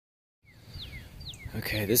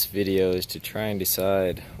Okay, this video is to try and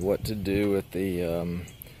decide what to do with the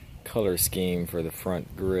color scheme for the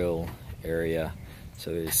front grille area.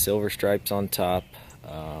 So there's silver stripes on top,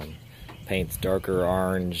 paint's darker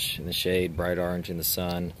orange in the shade, bright orange in the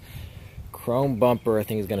sun. Chrome bumper I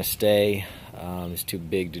think is going to stay. It's too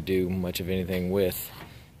big to do much of anything with.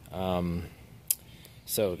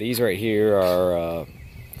 So these right here are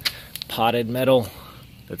potted metal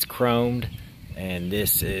that's chromed. And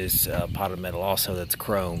this is potted metal also that's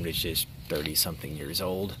chromed. It's just 30-something years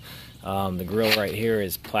old. The grill right here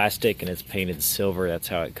is plastic and it's painted silver. That's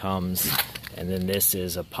how it comes. And then this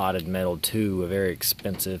is a potted metal too, a very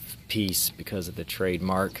expensive piece because of the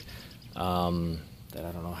trademark. That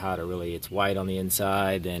I don't know how to really. It's white on the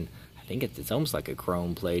inside, and I think it's almost like a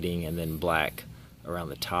chrome plating, and then black around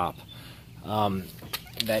the top.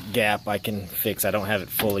 That gap I can fix. I don't have it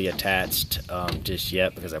fully attached just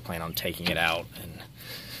yet because I plan on taking it out and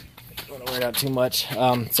I don't want to wear it out too much.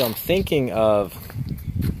 So I'm thinking of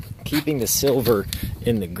keeping the silver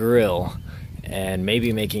in the grill and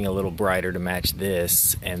maybe making a little brighter to match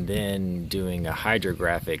this, and then doing a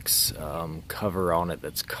hydrographics cover on it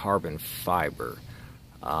that's carbon fiber.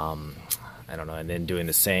 I don't know, and then doing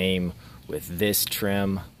the same with this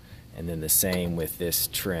trim. And then the same with this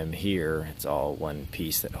trim here. It's all one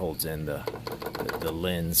piece that holds in the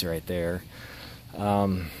lens right there.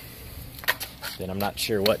 Then I'm not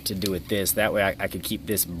sure what to do with this. That way I could keep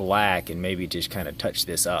this black and maybe just kind of touch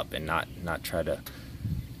this up and not try to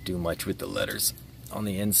do much with the letters on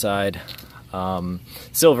the inside.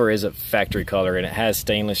 Silver is a factory color, and it has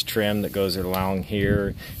stainless trim that goes along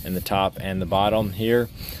here in the top and the bottom here.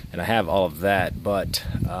 And I have all of that, but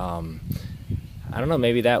I don't know,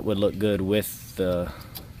 maybe that would look good with the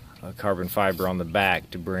carbon fiber on the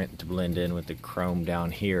back to blend in with the chrome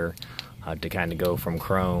down here, to kind of go from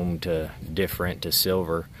chrome to different to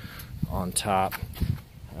silver on top.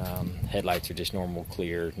 Headlights are just normal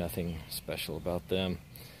clear, nothing special about them.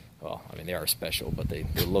 Well, I mean, they are special, but they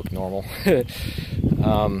look normal. And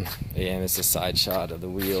it's a side shot of the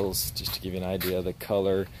wheels, just to give you an idea of the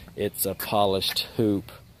color. It's a polished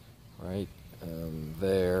hoop right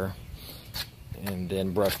there. And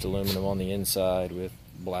then brushed aluminum on the inside with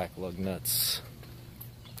black lug nuts.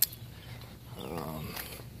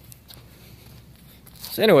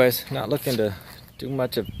 So anyways, not looking to do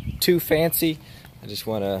much of too fancy. I just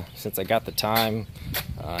want to, since I got the time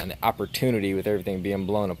and the opportunity with everything being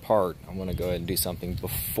blown apart, I want to go ahead and do something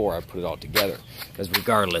before I put it all together. Because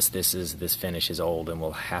regardless, this finish is old and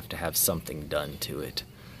we'll have to have something done to it.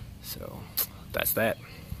 So that's that.